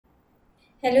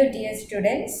Hello dear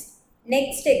students,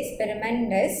 next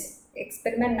experiment is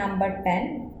experiment number 10,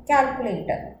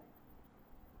 calculator.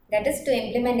 That is to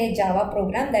implement a Java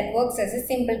program that works as a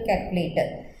simple calculator.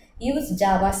 Use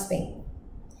Java Swing.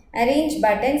 Arrange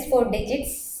buttons for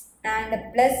digits and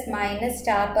plus minus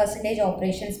star percentage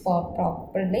operations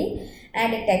properly.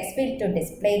 Add a text field to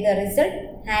display the result.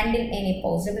 Handle any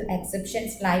possible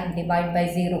exceptions like divide by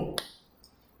 0.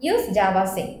 Use Java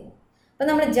Swing. അപ്പോൾ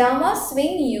നമ്മൾ Java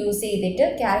swing use ചെയ്തിട്ട്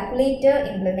calculator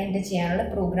implement ചെയ്യാനുള്ള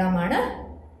പ്രോഗ്രാമാണ്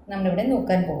നമ്മളിവിടെ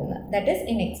നോക്കാൻ പോകുന്നത്. That is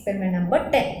in experiment number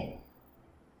 10.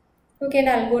 Okay,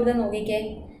 എൻ്റെ algorithm നോക്കിക്കേ.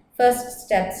 First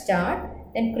step start,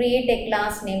 then create A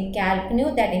class name കാൽക്നു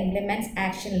that implements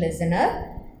action listener.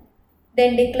 Then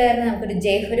declare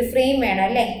നമുക്കൊരു ഫ്രെയിം വേണം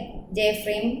അല്ലേ, J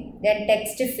frame. Then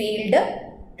text field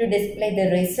to display the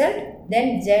result. Then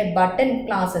J button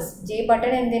classes. J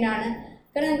button എന്തിനാണ്?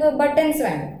 കാരണം നമുക്ക് buttons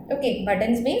വേണം. Okay,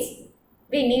 buttons means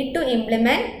we need to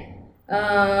implement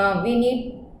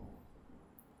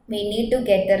we need to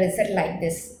get the result like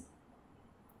this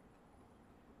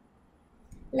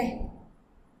അല്ലേ.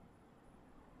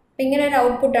 അപ്പം ഇങ്ങനെ ഒരു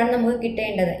ഔട്ട്പുട്ടാണ് നമുക്ക്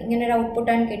കിട്ടേണ്ടത്. ഇങ്ങനെ ഒരു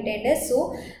ഔട്ട്പുട്ടാണ് കിട്ടേണ്ടത്. സോ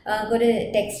ഒരു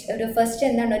ടെക്സ്റ്റ്, ഒരു ഫസ്റ്റ്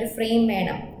എന്താണ്, ഒരു ഫ്രെയിം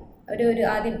വേണം. ഒരു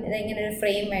ആദ്യം ഇങ്ങനെ ഒരു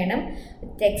ഫ്രെയിം വേണം,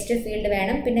 ടെക്സ്റ്റ് ഫീൽഡ്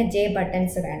വേണം, പിന്നെ ജെ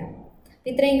ബട്ടൺസ് വേണം.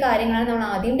 ഇത്രയും കാര്യങ്ങളാണ് നമ്മൾ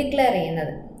ആദ്യം ഡിക്ലെയർ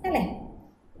ചെയ്യുന്നത് അല്ലേ.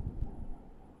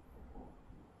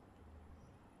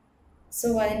 സോ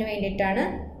അതിന് വേണ്ടിയിട്ടാണ്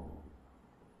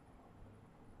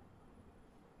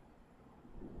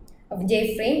J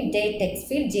frame, J text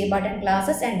field, J button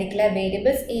classes and declare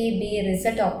variables A, B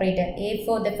result operator. A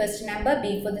for the first number, B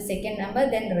for the second number,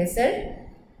 then result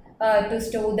to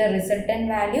store the resultant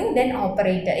value, then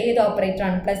operator. A the operator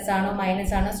on plus ആണോ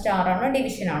minus ആണോ star ആണോ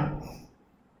division ആണോ.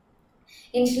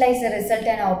 Initialize the result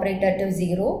and operator to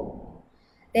 0.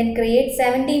 Then create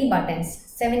 17 buttons.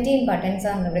 17 buttons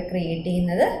ആണ് ഇവിടെ create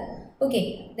ചെയ്യുന്നത്. Okay,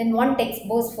 then one text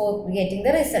box for getting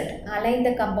the result. Align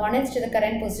the components to the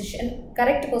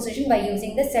correct position by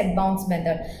using the set bounds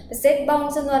method. The set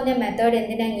bounds എന്ന് പറഞ്ഞ method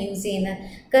എന്തിനാണ് use ചെയ്യുന്നത്?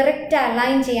 Correct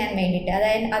align ചെയ്യാൻ വേണ്ടിയിട്ട്.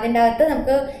 അതായത് അതിൻ്റെ അകത്ത്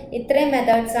നമുക്ക് ഇത്രയും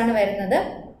മെത്തേഡ്സ് ആണ് വരുന്നത്,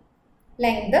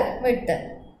 ലെങ്ത്, വിഡ്ത്ത്.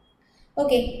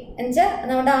 ഓക്കെ, എന്നുവെച്ചാൽ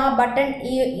നമ്മുടെ ആ ബട്ടൺ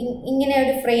ഇങ്ങനെ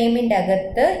ഒരു ഫ്രെയിമിൻ്റെ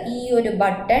അകത്ത് ഈ ഒരു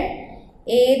ബട്ടൺ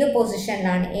ഏത്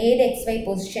പൊസിഷനിലാണ്, ഏത് XY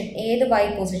പൊസിഷൻ, ഏത് Y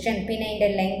പൊസിഷൻ, പിന്നെ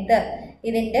ഇതിൻ്റെ ലെങ്ത്,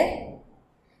 ഇതിൻ്റെ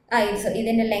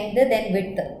ലെങ്ത്, ദെൻ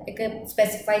വിഡ്ത്ത് ഒക്കെ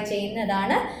സ്പെസിഫൈ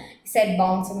ചെയ്യുന്നതാണ് സെറ്റ്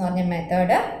ബൗണ്ട്സ് എന്ന് പറഞ്ഞ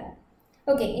മെത്തേഡ്.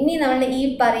 ഓക്കെ, ഇനി നമ്മൾ ഈ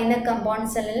പറയുന്ന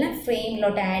കമ്പോണൻസ് എല്ലാം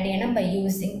ഫ്രെയിമിലോട്ട് ആഡ് ചെയ്യണം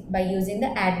by using the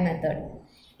add method.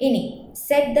 ഇനി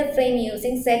set the frame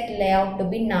using set layout to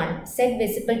B null, set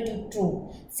visible to true,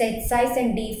 set size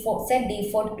and set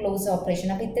default close operation.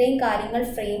 അപ്പോൾ ഇത്രയും കാര്യങ്ങൾ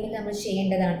ഫ്രെയിമിൽ നമ്മൾ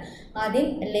ചെയ്യേണ്ടതാണ്. ആദ്യം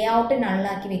ലേഔട്ട്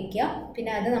നള്ളാക്കി വെക്കുക,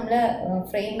 പിന്നെ അത് നമ്മൾ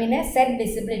ഫ്രെയിമിനെ സെറ്റ്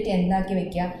വിസിബിലിറ്റി എന്താക്കി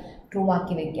വെക്കുക, ട്രൂ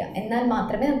ആക്കി വെക്കുക. എന്നാൽ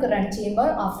മാത്രമേ നമുക്ക് റൺ ചെയ്യുമ്പോൾ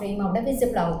ആ ഫ്രെയിം അവിടെ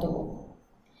വിസിബിൾ ആവത്തുള്ളൂ.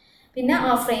 പിന്നെ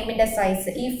ആ ഫ്രെയിമിൻ്റെ സൈസ്,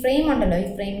 ഈ ഫ്രെയിം ഉണ്ടല്ലോ, ഈ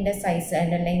ഫ്രെയിമിൻ്റെ സൈസ്,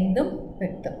 അതിൻ്റെ ലെങ്തും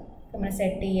വിഡ്ത്തും നമ്മൾ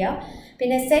സെറ്റ് ചെയ്യുക.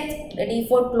 പിന്നെ സെറ്റ്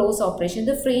ഡിഫോൾട്ട് ക്ലോസ് ഓപ്പറേഷൻ.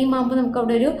 ഇത് ഫ്രെയിം ആകുമ്പോൾ നമുക്ക്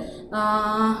അവിടെ ഒരു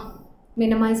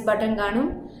മിനിമൈസ് ബട്ടൺ കാണും,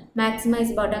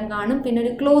 മാക്സിമൈസ് ബട്ടൺ കാണും, പിന്നെ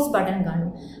ഒരു ക്ലോസ് ബട്ടൺ കാണും.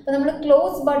 അപ്പോൾ നമ്മൾ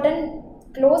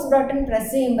ക്ലോസ് ബട്ടൺ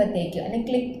പ്രസ് ചെയ്യുമ്പോഴത്തേക്കും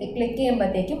അല്ലെങ്കിൽ ക്ലിക്ക്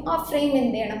ചെയ്യുമ്പോഴത്തേക്കും ആ ഫ്രെയിം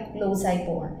എന്ത് ചെയ്യണം, ക്ലോസ് ആയി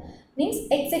പോകണം, മീൻസ്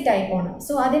എക്സിറ്റ് ആയി പോകണം.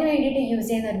 സോ അതിന് വേണ്ടിയിട്ട് യൂസ്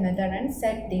ചെയ്യുന്ന ഒരു മെത്തേഡാണ്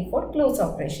സെറ്റ് ഡിഫോൾട്ട് ക്ലോസ്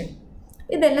ഓപ്പറേഷൻ.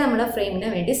 ഇതെല്ലാം നമ്മൾ ഫ്രെയിമിന്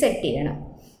വേണ്ടി സെറ്റ് ചെയ്യണം.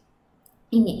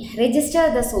 ഇനി register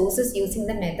the sources using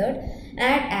the method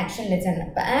add action listener.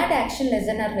 അപ്പോൾ ആഡ് ആക്ഷൻ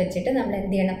ലിസണർ വെച്ചിട്ട് നമ്മൾ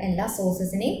എന്ത് ചെയ്യണം, എല്ലാ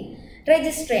സോഴ്സസിനെയും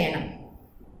രജിസ്റ്റർ ചെയ്യണം.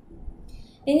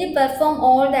 ഇനി perform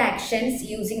all the actions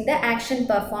using the action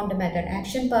performed method.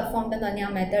 Action performed എന്ന് പറഞ്ഞാൽ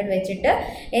ആ മെത്തേഡ് വെച്ചിട്ട്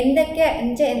എന്തൊക്കെ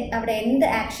അവിടെ എന്ത്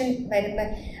ആക്ഷൻ വരുമ്പോൾ,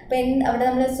 അപ്പോൾ അവിടെ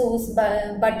നമ്മൾ സോഴ്സ്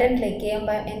ബട്ടൺ ക്ലിക്ക്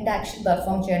ചെയ്യുമ്പോൾ എന്ത് ആക്ഷൻ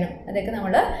പെർഫോം ചെയ്യണം, അതൊക്കെ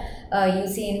നമ്മൾ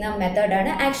യൂസ് ചെയ്യുന്ന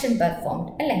മെത്തേഡാണ് ആക്ഷൻ പെർഫോംഡ്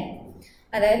അല്ലേ.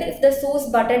 അതായത് if the source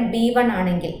button B1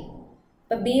 ആണെങ്കിൽ,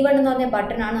 ഇപ്പോൾ B1 എന്ന് പറഞ്ഞ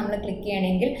ബട്ടണാണ് നമ്മൾ ക്ലിക്ക്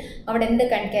ചെയ്യണമെങ്കിൽ അവിടെ എന്ത്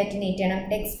കൺകാറ്റിനേറ്റ് ചെയ്യണം,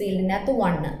 ടെക്സ്റ്റ് ഫീൽഡിനകത്ത്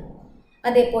 1.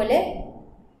 അതേപോലെ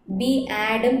B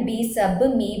ആഡും B sub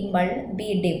B മൾ B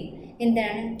div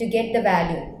എന്താണ്, to get the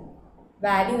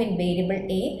value in variable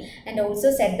A and also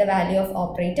set the value of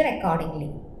operator accordingly.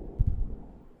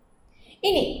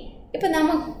 ഇനി ഇപ്പം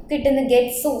നമുക്ക് കിട്ടുന്ന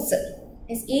get source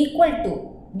is equal to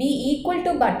B equal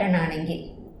to button ആണെങ്കിൽ,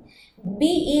 B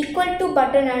equal to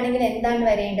button ആണെങ്കിൽ എന്താണ്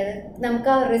വരേണ്ടത്, നമുക്ക്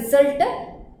ആ result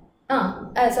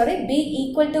B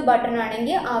equal to button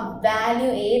ആണെങ്കിൽ ആ വാല്യൂ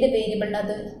ഏത് വേരിയബിളിൻ്റെ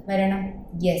അത് വരണം,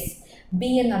 യെസ് B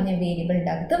എന്ന് പറഞ്ഞ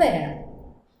വേരിയബിളിൻ്റെ അകത്ത് വരണം.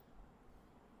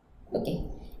 ഓക്കെ,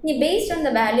 ഇനി based on the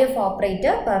value of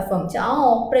operator perform ആ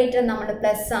ഓപ്പറേറ്റർ നമ്മൾ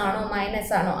പ്ലസ് ആണോ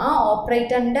മൈനസ് ആണോ ആ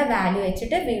ഓപ്പറേറ്ററിൻ്റെ വാല്യൂ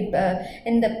വെച്ചിട്ട്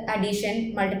എന്ത് addition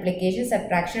multiplication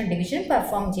subtraction division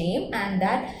perform ചെയ്യും ആൻഡ്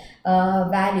ദാറ്റ്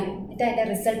വാല്യൂ എന്നിട്ട് അതിൻ്റെ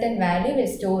resultant value will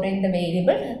store in the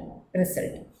variable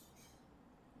result.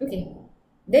 Okay,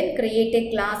 then create a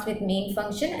class with main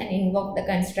function and invoke the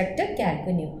constructor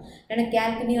calcnew. കാരണം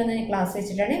calcnew എന്ന class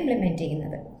വെച്ചിട്ടാണ് implement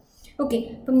ചെയ്യുന്നത്. Okay,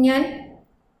 അപ്പം ഞാൻ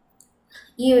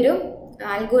ഈ ഒരു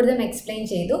ആൽഗോരിതം എക്സ്പ്ലെയിൻ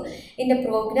ചെയ്തു. ഇതിൻ്റെ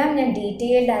പ്രോഗ്രാം ഞാൻ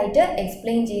ഡീറ്റെയിൽഡ് ആയിട്ട്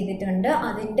എക്സ്പ്ലെയിൻ ചെയ്തിട്ടുണ്ട്.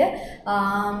 അതിൻ്റെ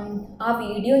ആ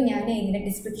വീഡിയോ ഞാൻ ഇതിൻ്റെ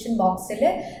ഡിസ്ക്രിപ്ഷൻ ബോക്സിൽ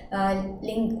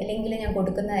ലിങ്കിൽ ഞാൻ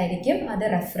കൊടുക്കുന്നതായിരിക്കും, അത്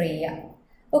റെഫർ ചെയ്യുക.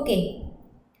 ഓക്കെ,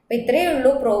 അപ്പോൾ ഇത്രയേ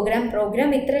ഉള്ളൂ പ്രോഗ്രാം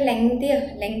ഇത്ര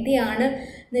ലെങ്തി ആണ്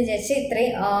എന്ന് വിചാരിച്ച്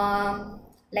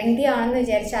ലെങ്തി ആണെന്ന്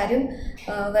വിചാരിച്ചാലും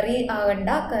വെറി ആകണ്ട.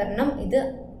 കാരണം ഇത്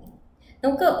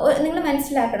നമുക്ക് നിങ്ങൾ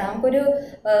മനസ്സിലാക്കണം, നമുക്കൊരു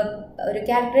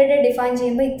കാൽക്കുലേറ്റർ ഡിഫൈൻ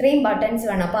ചെയ്യുമ്പോൾ ഇത്രയും ബട്ടൺസ്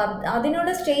വേണം. അപ്പോൾ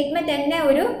അതിനുള്ള സ്റ്റേറ്റ്മെൻറ്റ് തന്നെ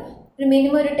ഒരു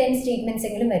മിനിമം ഒരു 10 സ്റ്റേറ്റ്മെൻറ്റ്സ്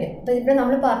എങ്കിലും വരും. അപ്പോൾ ഇപ്പോൾ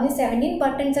നമ്മൾ പറഞ്ഞ് 17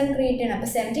 ബട്ടൺസ് ആണ് ക്രിയേറ്റ് ചെയ്യണം.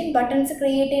 അപ്പോൾ 17 ബട്ടൺസ്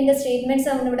ക്രിയേറ്റ് ചെയ്യേണ്ട സ്റ്റേറ്റ്മെൻറ്റ്സ്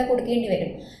നമ്മളിവിടെ കൊടുക്കേണ്ടി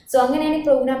വരും. സോ അങ്ങനെയാണ് ഈ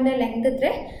പ്രോഗ്രാമിൻ്റെ ലെങ്ത്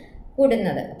ഇത്ര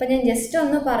കൂടുന്നത്. അപ്പോൾ ഞാൻ ജസ്റ്റ്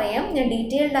ഒന്ന് പറയാം, ഞാൻ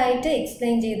ഡീറ്റെയിൽഡ് ആയിട്ട്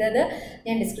എക്സ്പ്ലെയിൻ ചെയ്തത്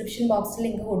ഞാൻ ഡിസ്ക്രിപ്ഷൻ ബോക്സിൽ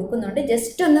ലിങ്ക് കൊടുക്കുന്നുണ്ട്.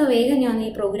 ജസ്റ്റ് ഒന്ന് വേഗം ഞാൻ ഈ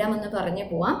പ്രോഗ്രാം ഒന്ന് പറഞ്ഞു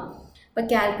പോവാം. അപ്പോൾ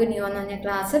കാൽക്കുന്യൂ എന്ന് പറഞ്ഞ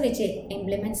class which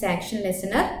implements action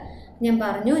listener ഞാൻ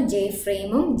പറഞ്ഞു, ജെ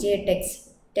ഫ്രെയിമും ജെ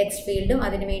ടെക്സ്റ്റ് ഫീൽഡും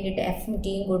അതിന് വേണ്ടിയിട്ട് എഫും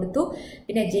ടിയും കൊടുത്തു.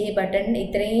 പിന്നെ ജെ ബട്ടൺ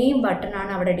ഇത്രയും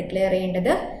ബട്ടണാണ് അവിടെ ഡിക്ലെയർ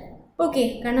ചെയ്യേണ്ടത്. ഓക്കെ,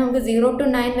 കാരണം നമുക്ക് 0 to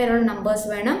 9 വരെയുള്ള നമ്പേഴ്സ്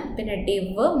വേണം. പിന്നെ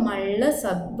ഡിവ്, മള്ള്,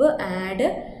 സബ്, ആഡ്,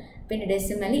 പിന്നെ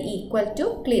decimal, equal to,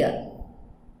 clear.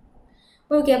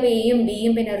 Okay, അപ്പോൾ എയും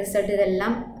ബിയും പിന്നെ റിസൾട്ട്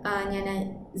ഇതെല്ലാം ഞാൻ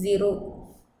 0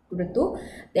 കൊടുത്തു.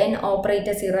 Then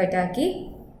operator 0 ആയിട്ടാക്കി.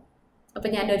 അപ്പോൾ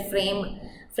ഞാനൊരു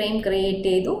ഫ്രെയിം ക്രിയേറ്റ്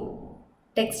ചെയ്തു,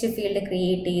 ടെക്സ്റ്റ് ഫീൽഡ്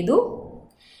ക്രിയേറ്റ് ചെയ്തു.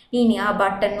 ഇനി ആ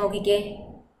ബട്ടൺ നോക്കിക്കേ,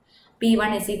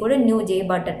 P1 = ന്യൂ ജെ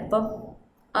ബട്ടൺ. അപ്പം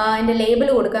അതിൻ്റെ ലേബിൾ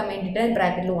കൊടുക്കാൻ വേണ്ടിയിട്ട്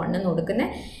ബ്രാക്കറ്റിൽ 1 എന്ന്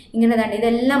കൊടുക്കുന്നത്. ഇങ്ങനെ തന്നെ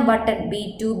ഇതെല്ലാം button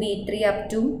B2 B3 up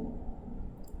to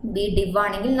B ഡിവ്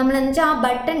ആണെങ്കിൽ നമ്മൾ എന്ന് വെച്ചാൽ ആ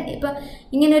ബട്ടൺ ഇപ്പം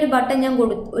ഇങ്ങനെ ഒരു ബട്ടൺ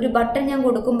ഞാൻ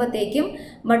കൊടുക്കുമ്പോഴത്തേക്കും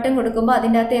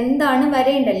അതിൻ്റെ അകത്ത് എന്താണ്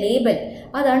വരേണ്ടത് ലേബൽ,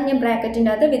 അതാണ് ഞാൻ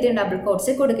ബ്രാക്കറ്റിൻ്റെ അകത്ത് വിത്തിൻ ഡബിൾ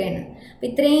കോട്ട്സ് കൊടുക്കേണ്ടത്. അപ്പം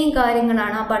ഇത്രയും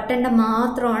കാര്യങ്ങളാണ് ആ ബട്ടൻ്റെ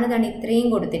മാത്രമാണ് ഇതാണ് ഇത്രയും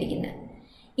കൊടുത്തിരിക്കുന്നത്.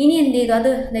 ഇനി എന്ത് ചെയ്തു, അത്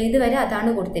ഇതുവരെ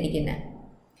അതാണ് കൊടുത്തിരിക്കുന്നത്.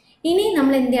 ഇനി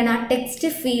നമ്മൾ എന്ത് ചെയ്യണം, ആ ടെക്സ്റ്റ്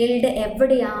ഫീൽഡ്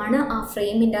എവിടെയാണ് ആ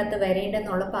ഫ്രെയിമിൻ്റെ അകത്ത്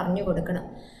വരേണ്ടതെന്നുള്ളത് പറഞ്ഞു കൊടുക്കണം.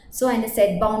 സോ അതിൻ്റെ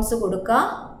സെറ്റ് ബൗൺസ് കൊടുക്കുക.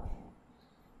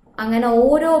 അങ്ങനെ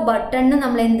ഓരോ ബട്ടണിനും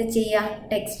നമ്മൾ എന്ത് ചെയ്യുക,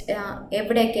 ടെക്സ്റ്റ്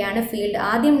എവിടെയൊക്കെയാണ് ഫീൽഡ്.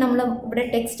 ആദ്യം നമ്മൾ ഇവിടെ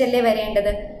ടെക്സ്റ്റ് അല്ലേ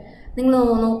വരേണ്ടത്, നിങ്ങൾ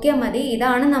നോക്കിയാൽ മതി.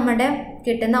 ഇതാണ് നമ്മുടെ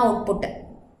കിട്ടുന്ന ഔട്ട്പുട്ട്.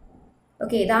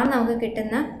 ഓക്കെ, ഇതാണ് നമുക്ക്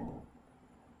കിട്ടുന്ന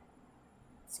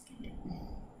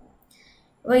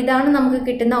ഇതാണ് നമുക്ക്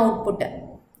കിട്ടുന്ന ഔട്ട്പുട്ട്.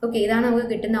 ഓക്കെ, ഇതാണ് നമുക്ക്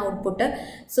കിട്ടുന്ന ഔട്ട്പുട്ട്.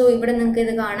 സോ ഇവിടെ നിങ്ങൾക്ക്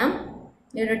ഇത് കാണാം,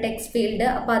 ഒരു ടെക്സ്റ്റ് ഫീൽഡ്.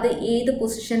 അപ്പോൾ അത് ഏത്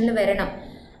പൊസിഷനിൽ വരണം,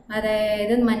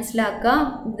 അതായത് മനസ്സിലാക്കുക.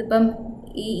 ഇതിപ്പം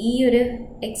ഈ ഒരു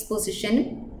എക്സ് പൊസിഷൻ,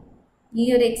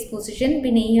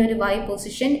 പിന്നെ ഈ ഒരു വൈ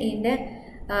പൊസിഷൻ, ഇതിൻ്റെ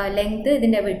ലെങ്ത്,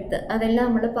 ഇതിൻ്റെ വിഡ്ത്ത്, അതെല്ലാം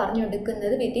നമ്മൾ പറഞ്ഞു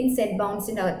കൊടുക്കുന്നത് വിത്തിൻ സെറ്റ്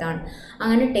ബൗൺസിൻ്റെ അകത്താണ്.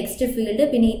 അങ്ങനെ ടെക്സ്റ്റ് ഫീൽഡ്,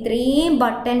 പിന്നെ ഇത്രയും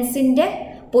ബട്ടൺസിൻ്റെ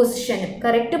പൊസിഷനും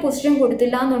കറക്റ്റ് പൊസിഷൻ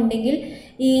കൊടുത്തില്ല എന്നുണ്ടെങ്കിൽ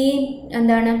ഈ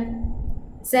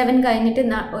 7 കഴിഞ്ഞിട്ട്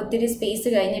ഒത്തിരി സ്പേസ്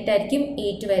കഴിഞ്ഞിട്ടായിരിക്കും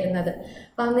 8 വരുന്നത്.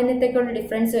 അപ്പോൾ അങ്ങനത്തെയൊക്കെയുള്ള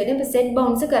ഡിഫറൻസ് വരും. ഇപ്പോൾ സെറ്റ്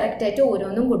ബൗൺസ് കറക്റ്റായിട്ട്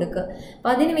ഓരോന്നും കൊടുക്കുക.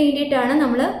 അപ്പോൾ അതിന് വേണ്ടിയിട്ടാണ്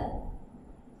നമ്മൾ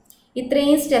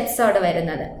ഇത്രയും സ്റ്റെപ്സ് അവിടെ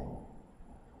വരുന്നത്.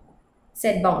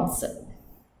 സെറ്റ് ബൗൺസ്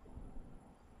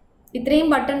ഇത്രയും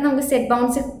ബട്ടൺ നമുക്ക് സെറ്റ്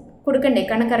ബൗൺസ് കൊടുക്കണ്ടേ,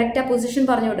 കാരണം കറക്റ്റ് ആ പൊസിഷൻ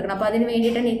പറഞ്ഞു കൊടുക്കണം. അപ്പോൾ അതിന്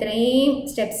വേണ്ടിയിട്ടാണ് ഇത്രയും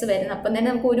സ്റ്റെപ്സ് വരുന്നത്. അപ്പം തന്നെ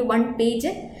നമുക്ക് ഒരു 1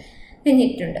 പേജ്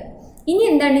കഴിഞ്ഞിട്ടുണ്ട്. ഇനി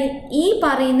എന്താണ്, ഈ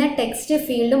പറയുന്ന ടെക്സ്റ്റ്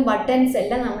ഫീൽഡും ബട്ടൺസ്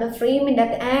എല്ലാം നമ്മൾ ഫ്രെയിമിൻ്റെ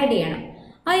അകത്ത് ആഡ് ചെയ്യണം.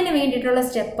 അതിന് വേണ്ടിയിട്ടുള്ള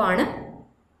സ്റ്റെപ്പാണ്,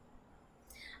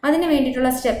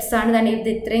 തന്നെ ഇത്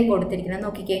ഇത്രയും കൊടുത്തിരിക്കുന്നത്.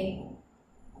 നോക്കിക്കേ,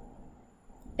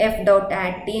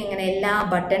 f.add അങ്ങനെ എല്ലാ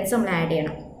ബട്ടൺസും നമ്മൾ ആഡ്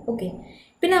ചെയ്യണം. ഓക്കെ,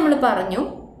 പിന്നെ നമ്മൾ പറഞ്ഞു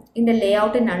ഇതിൻ്റെ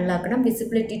ലേഔട്ട് നള്ളാക്കണം,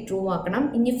 വിസിബിലിറ്റി ട്രൂ ആക്കണം.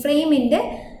 ഇനി ഫ്രെയിമിൻ്റെ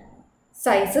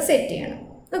സൈസ് സെറ്റ് ചെയ്യണം.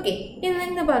 ഓക്കെ,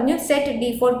 ഇന്ന് പറഞ്ഞു set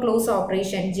default close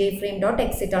operation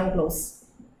jframe.exit on close.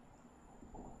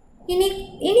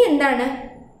 ഇനി എന്താണ്,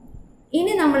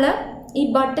 ഇനി നമ്മൾ ഈ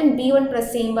ബട്ടൺ B1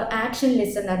 പ്രസ് ചെയ്യുമ്പോൾ ആക്ഷൻ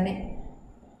ലിസണറിനെ,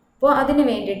 അപ്പോൾ അതിന്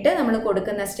വേണ്ടിയിട്ട് നമ്മൾ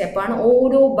കൊടുക്കുന്ന സ്റ്റെപ്പാണ്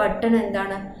ഓരോ ബട്ടൺ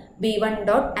എന്താണ്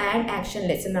B1.add action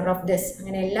listener of this,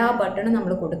 അങ്ങനെ എല്ലാ ബട്ടണും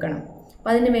നമ്മൾ കൊടുക്കണം.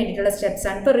 അപ്പോൾ അതിന് വേണ്ടിയിട്ടുള്ള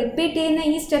സ്റ്റെപ്സാണ്. ഇപ്പോൾ റിപ്പീറ്റ് ചെയ്യുന്ന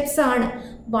ഈ സ്റ്റെപ്സാണ്.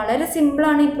 വളരെ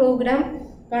സിമ്പിളാണ് ഈ പ്രോഗ്രാം,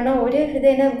 കാരണം ഒരു ഇത്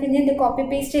തന്നെ നമുക്ക് ഇനി ഇത് കോപ്പി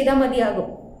പേസ്റ്റ് ചെയ്താൽ മതിയാകും.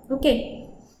 ഓക്കെ,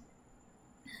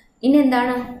 ഇനി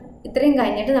എന്താണ്, ഇത്രയും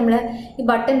കഴിഞ്ഞിട്ട് നമ്മൾ ഈ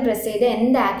ബട്ടൺ പ്രസ് ചെയ്ത്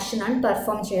എന്ത് ആക്ഷനാണ്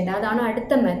പെർഫോം ചെയ്യേണ്ടത്, അതാണ്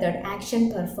അടുത്ത method, action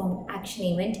perform, action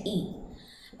event E.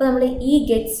 അപ്പോൾ നമ്മൾ ഈ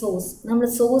ഗെറ്റ് സോഴ്സ്, നമ്മൾ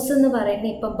സോഴ്സ് എന്ന് പറയുന്നത്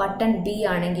ഇപ്പോൾ ബട്ടൺ ബി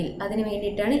ആണെങ്കിൽ അതിന്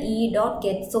വേണ്ടിയിട്ടാണ് ഈ ഡോട്ട്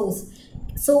ഗെറ്റ് സോഴ്സ്.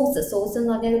 സോഴ്സ് എന്ന്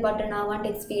പറഞ്ഞാൽ ബട്ടൺ ആവാം,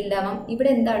 ടെക്സ്റ്റ് ഫീൽഡ് ആവാം. ഇവിടെ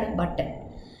എന്താണ് ബട്ടൺ.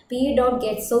 അപ്പോൾ ഈ dot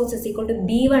get source is equal to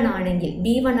B1 ആണെങ്കിൽ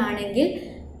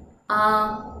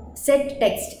സെറ്റ്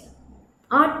ടെക്സ്റ്റ്,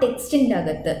 ആ ടെക്സ്റ്റിൻ്റെ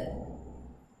അകത്ത്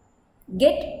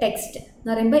ഗെറ്റ് ടെക്സ്റ്റ്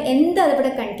എന്ന് പറയുമ്പോൾ എന്താണ്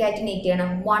ഇവിടെ കൺകാറ്റിനേറ്റ് ചെയ്യണം?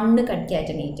 1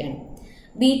 കൺകാറ്റിനേറ്റ് ചെയ്യണം.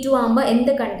 B2 ആകുമ്പോൾ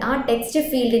എന്ത് ആ ടെക്സ്റ്റ്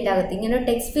ഫീൽഡിൻ്റെ അകത്ത് ഇങ്ങനെ ഒരു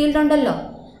ടെക്സ്റ്റ് ഫീൽഡ് ഉണ്ടല്ലോ,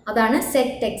 അതാണ്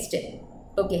സെറ്റ് ടെക്സ്റ്റ്.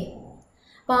 ഓക്കെ,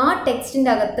 അപ്പോൾ ആ ടെക്സ്റ്റിൻ്റെ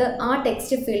അകത്ത്, ആ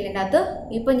ടെക്സ്റ്റ് ഫീൽഡിൻ്റെ അകത്ത്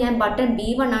ഇപ്പോൾ ഞാൻ ബട്ടൺ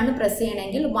B1 ആണ് പ്രസ്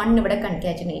ചെയ്യണമെങ്കിൽ 1 ഇവിടെ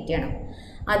കൺകാറ്റിനേറ്റ് ചെയ്യണം.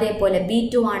 അതേപോലെ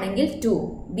B2 ആണെങ്കിൽ 2,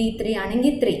 B3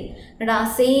 ആണെങ്കിൽ 3. എന്നിട്ട് ആ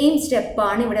സെയിം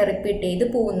സ്റ്റെപ്പാണ് ഇവിടെ റിപ്പീറ്റ് ചെയ്ത്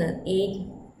പോകുന്നത്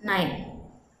 8,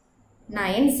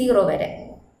 9, 0 വരെ.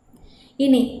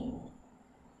 ഇനി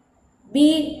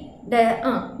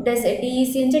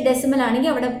DEC ഡെസിമൽ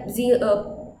ആണെങ്കിൽ അവിടെ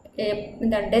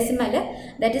എന്താണ് ഡെസിമൽ,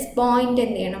 ദാറ്റ് ഈസ് പോയിന്റ്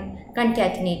എന്ത് ചെയ്യണം?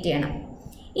 കൺകാറ്റിനേറ്റ് ചെയ്യണം.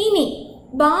 ഇനി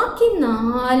ബാക്കി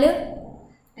 4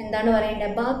 എന്താണ്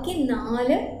പറയേണ്ടത്? ബാക്കി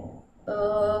 4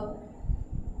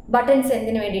 ബട്ടൺസ്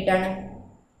എന്തിനു വേണ്ടിയിട്ടാണ്?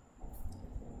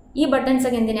 ഈ ബട്ടൺസ്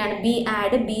ഒക്കെ എന്തിനാണ്? B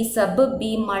add, B sub,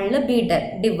 B മള്ള്, B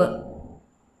ഡിവ്.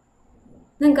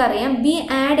 നിങ്ങൾക്കറിയാം ബി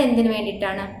ആഡ് എന്തിനു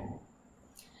വേണ്ടിയിട്ടാണ്?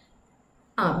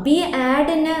 ബി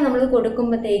ആഡിന് നമ്മൾ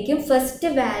കൊടുക്കുമ്പോഴത്തേക്കും ഫസ്റ്റ്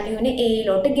വാല്യൂവിന്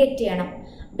എയിലോട്ട് ഗെറ്റ് ചെയ്യണം.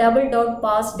 ഡബിൾ ഡോട്ട്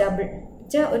പാസ് ഡബിൾ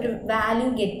ഒരു വാല്യൂ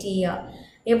ഗെറ്റ് ചെയ്യുക.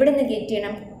 എവിടെ നിന്ന് ഗെറ്റ്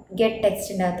ചെയ്യണം? ഗെറ്റ്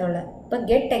ടെക്സ്റ്റിൻ്റെ അകത്തുള്ള. അപ്പോൾ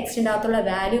ഗെറ്റ് ടെക്സ്റ്റിൻ്റെ അകത്തുള്ള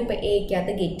വാല്യൂ ഇപ്പോൾ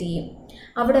എക്കകത്ത് ഗെറ്റ് ചെയ്യും.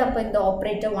 അവിടെ അപ്പോൾ എന്താ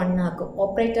ഓപ്പറേറ്റർ 1 ആക്കും.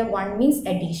 Operator 1 means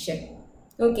addition.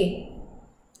 ഓക്കെ,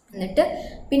 എന്നിട്ട്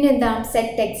പിന്നെ എന്താ?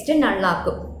 Set text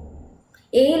നള്ളാക്കും.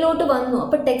 എയിലോട്ട് വന്നു.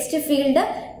 അപ്പോൾ ടെക്സ്റ്റ് ഫീൽഡിൻ്റെ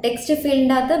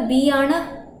അകത്ത് ബി ആണ്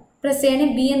പ്രസ് ചെയ്യണേ.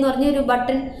 ബി എന്ന് പറഞ്ഞ ഒരു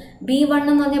ബട്ടൺ, B1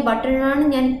 എന്ന് പറഞ്ഞ ബട്ടണാണ്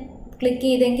ഞാൻ ക്ലിക്ക്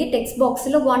ചെയ്തെങ്കിൽ ടെക്സ്റ്റ്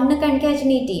ബോക്സിൽ 1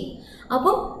 കൺകാറ്റിനേറ്റ് ചെയ്യും.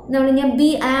 അപ്പം ഞാൻ ബി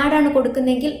ആഡാണ്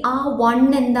കൊടുക്കുന്നതെങ്കിൽ ആ 1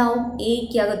 എന്താവും?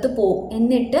 എക്കകത്ത് പോവും.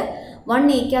 എന്നിട്ട് 1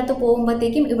 എക്കകത്ത്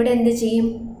പോകുമ്പോഴത്തേക്കും ഇവിടെ എന്ത് ചെയ്യും?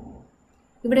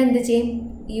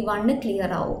 ഈ 1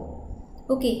 ക്ലിയർ ആവും.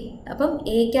 ഓക്കെ, അപ്പം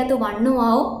എക്കകത്ത് 1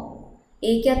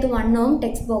 ആവും,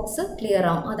 ടെക്സ്റ്റ് ബോക്സ് ക്ലിയർ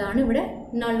ആവും. അതാണ് ഇവിടെ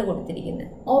നള്ള് കൊടുത്തിരിക്കുന്നത്.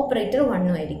 ഓപ്പറേറ്റർ 1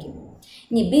 ആയിരിക്കും.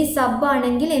 ഇനി ബി സബ്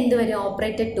ആണെങ്കിൽ എന്ത് വരും?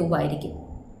 ഓപ്പറേറ്റർ 2 ആയിരിക്കും.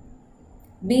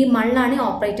 ബി മള്ളാണെങ്കിൽ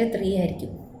ഓപ്പറേറ്റർ 3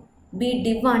 ആയിരിക്കും. ബി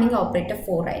ഡിവ് ആണെങ്കിൽ ഓപ്പറേറ്റർ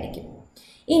 4 ആയിരിക്കും.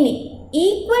 ഇനി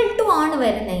ഈക്വൽ ടു ആണ്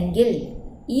വരണമെങ്കിൽ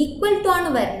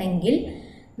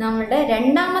നമ്മളുടെ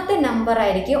രണ്ടാമത്തെ നമ്പർ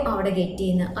ആയിരിക്കും അവിടെ ഗെറ്റ്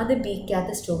ചെയ്യുന്നത്. അത്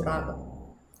ബിക്കകത്ത് സ്റ്റോർ ആകും.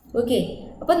 ഓക്കെ,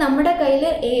 അപ്പോൾ നമ്മുടെ കയ്യിൽ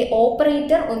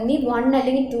ഓപ്പറേറ്റർ ഒന്നി 1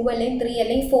 അല്ലെങ്കിൽ 2 അല്ലെങ്കിൽ 3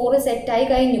 അല്ലെങ്കിൽ 4 സെറ്റായി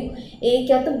കഴിഞ്ഞു.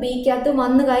 എക്കകത്തും ബിക്കകത്തും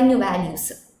വന്നു കഴിഞ്ഞു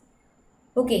വാല്യൂസ്.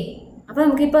 ഓക്കെ, അപ്പോൾ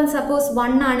നമുക്കിപ്പോൾ സപ്പോസ്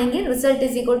 1 ആണെങ്കിൽ result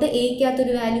is equal to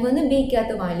എക്കകത്തൊരു value വന്നു,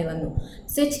 ബിക്കകത്ത് വാല്യൂ വന്നു.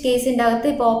 സ്വിച്ച് കേസിൻ്റെ അകത്ത്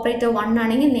ഇപ്പോൾ ഓപ്പറേറ്റർ 1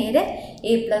 ആണെങ്കിൽ നേരെ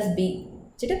A+B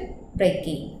വെച്ചിട്ട് ബ്രേക്ക്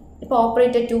ചെയ്യും. ഇപ്പോൾ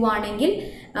ഓപ്പറേറ്റർ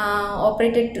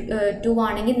 2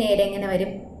 ആണെങ്കിൽ നേരെ എങ്ങനെ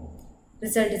വരും?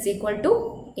 Result is equal to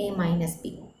A-B.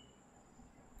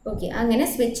 Okay, അങ്ങനെ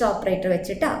സ്വിച്ച് ഓപ്പറേറ്റർ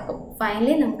വെച്ചിട്ട് ആക്കും.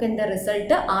 ഫൈനലി നമുക്ക് എന്താ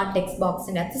റിസൾട്ട്? ആ ടെക്സ്റ്റ്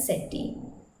ബോക്സിൻ്റെ അകത്ത് സെറ്റ് ചെയ്യും.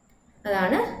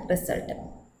 അതാണ് റിസൾട്ട്.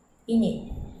 ഇനി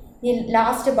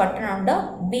ലാസ്റ്റ് ബട്ടൺ ഉണ്ട്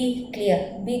ബി ക്ലിയർ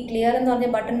എന്ന് പറഞ്ഞ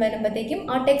ബട്ടൺ വരുമ്പോഴത്തേക്കും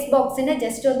ആ ടെക്സ്റ്റ് ബോക്സിനെ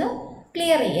ജസ്റ്റ് ഒന്ന്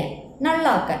ക്ലിയർ ചെയ്യാൻ,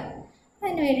 നള്ളാക്കാൻ.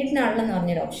 അതിന് വേണ്ടിയിട്ട് നള്ളെന്ന്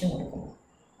പറഞ്ഞൊരു ഓപ്ഷൻ കൊടുക്കും.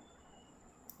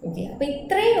 ഓക്കെ, അപ്പോൾ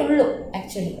ഇത്രയേ ഉള്ളൂ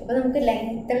ആക്ച്വലി. അപ്പോൾ നമുക്ക്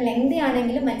ഇത്ര ലെങ്തി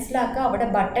ആണെങ്കിലും മനസ്സിലാക്കുക. അവിടെ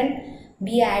ബട്ടൺ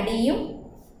ബി ആഡ് ചെയ്യും,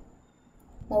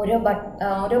 ഓരോ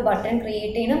ബട്ടൺ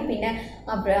ക്രിയേറ്റ് ചെയ്യണം, പിന്നെ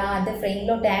അത്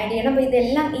ഫ്രെയിമിലോട്ട് ആഡ് ചെയ്യണം. അപ്പോൾ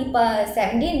ഇതെല്ലാം ഈ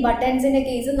 17 ബട്ടൺസിൻ്റെ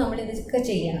കേസും നമ്മൾ ഇതൊക്കെ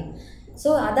ചെയ്യണം. സോ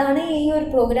അതാണ് ഈ ഒരു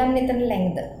പ്രോഗ്രാമിന് ഇത്ര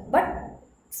length, but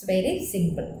it's very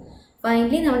simple.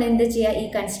 Finally നമ്മൾ എന്ത് ചെയ്യുക? ഈ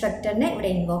കൺസ്ട്രക്ടറിനെ ഇവിടെ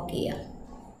ഇൻവോക്ക് ചെയ്യുക.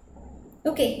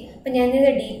 ഓക്കെ, അപ്പം ഞാനിത്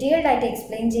ഡീറ്റെയിൽഡ് ആയിട്ട്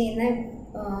എക്സ്പ്ലെയിൻ ചെയ്യുന്ന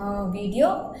വീഡിയോ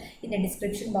ഇതിൻ്റെ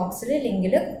ഡിസ്ക്രിപ്ഷൻ ബോക്സിൽ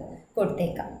ലിങ്കിൽ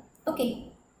കൊടുത്തേക്കാം. ഓക്കെ,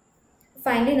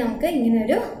 ഫൈനലി നമുക്ക്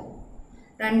ഇങ്ങനൊരു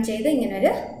റൺ ചെയ്ത്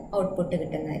ഇങ്ങനൊരു ഔട്ട്പുട്ട്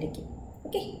കിട്ടുന്നതായിരിക്കും.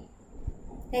 Okay,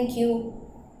 thank you.